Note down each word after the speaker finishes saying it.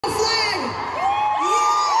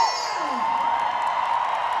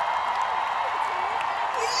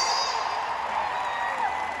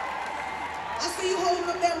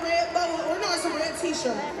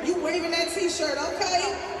t-shirt. You waving that t-shirt,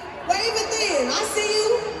 okay? Wave it then. I see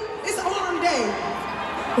you. It's arm day.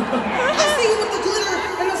 I see you with the glitter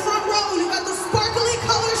in the front row. You got the sparkly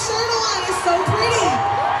color shirt on. It's so pretty.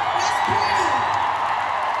 That's pretty.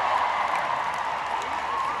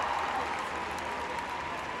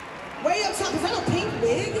 Way up top, is that a pink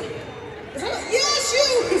wig? Is that a, yes,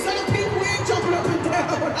 you! Is that a pink wig jumping up and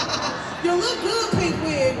down? You look good, pink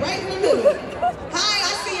wig, right in the middle. Hi,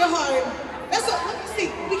 I see your heart. That's what, let me see.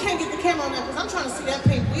 We can't get the camera on that because I'm trying to see that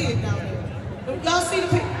pink wig down there. Y'all see the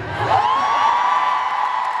pink?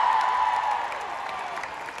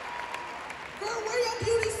 Girl, where your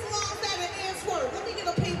beauty salons at in Antwerp? Let me get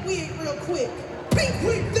a pink wig real quick. Pink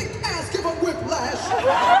wig, thick ass, give a whiplash.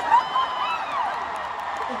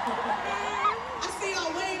 I see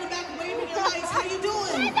y'all way in the back waving your lights. How you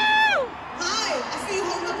doing? Hi, I see you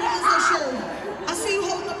holding up your Lizzo shirt. I see you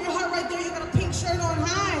holding up your heart right there. You got a pink shirt on.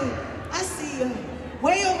 Hi, I see you.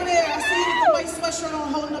 Way over there, I see you with the white sweatshirt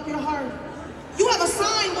on, holding up your heart. You have a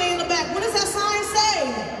sign way in the back. What does that sign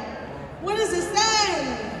say? What does it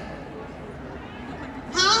say?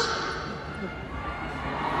 Huh?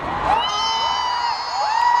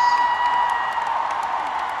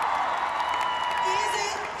 Is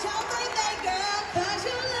it your birthday, girl? 'Cause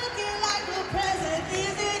you're looking like a present.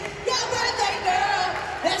 Is it your birthday, girl?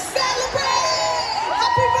 Let's celebrate!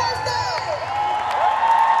 Happy birthday!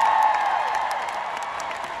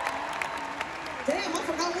 Damn, I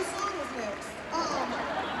forgot what song was next.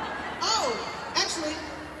 Oh, actually,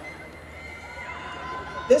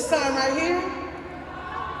 this sign right here,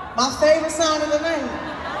 my favorite sign of the night.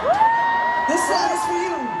 This song is for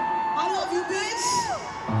you. I love you, bitch.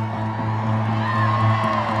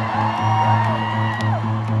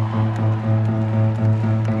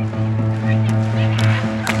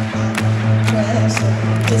 Pressure,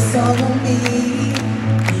 it's all on me.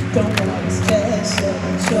 Don't know I'm special,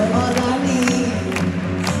 but you're all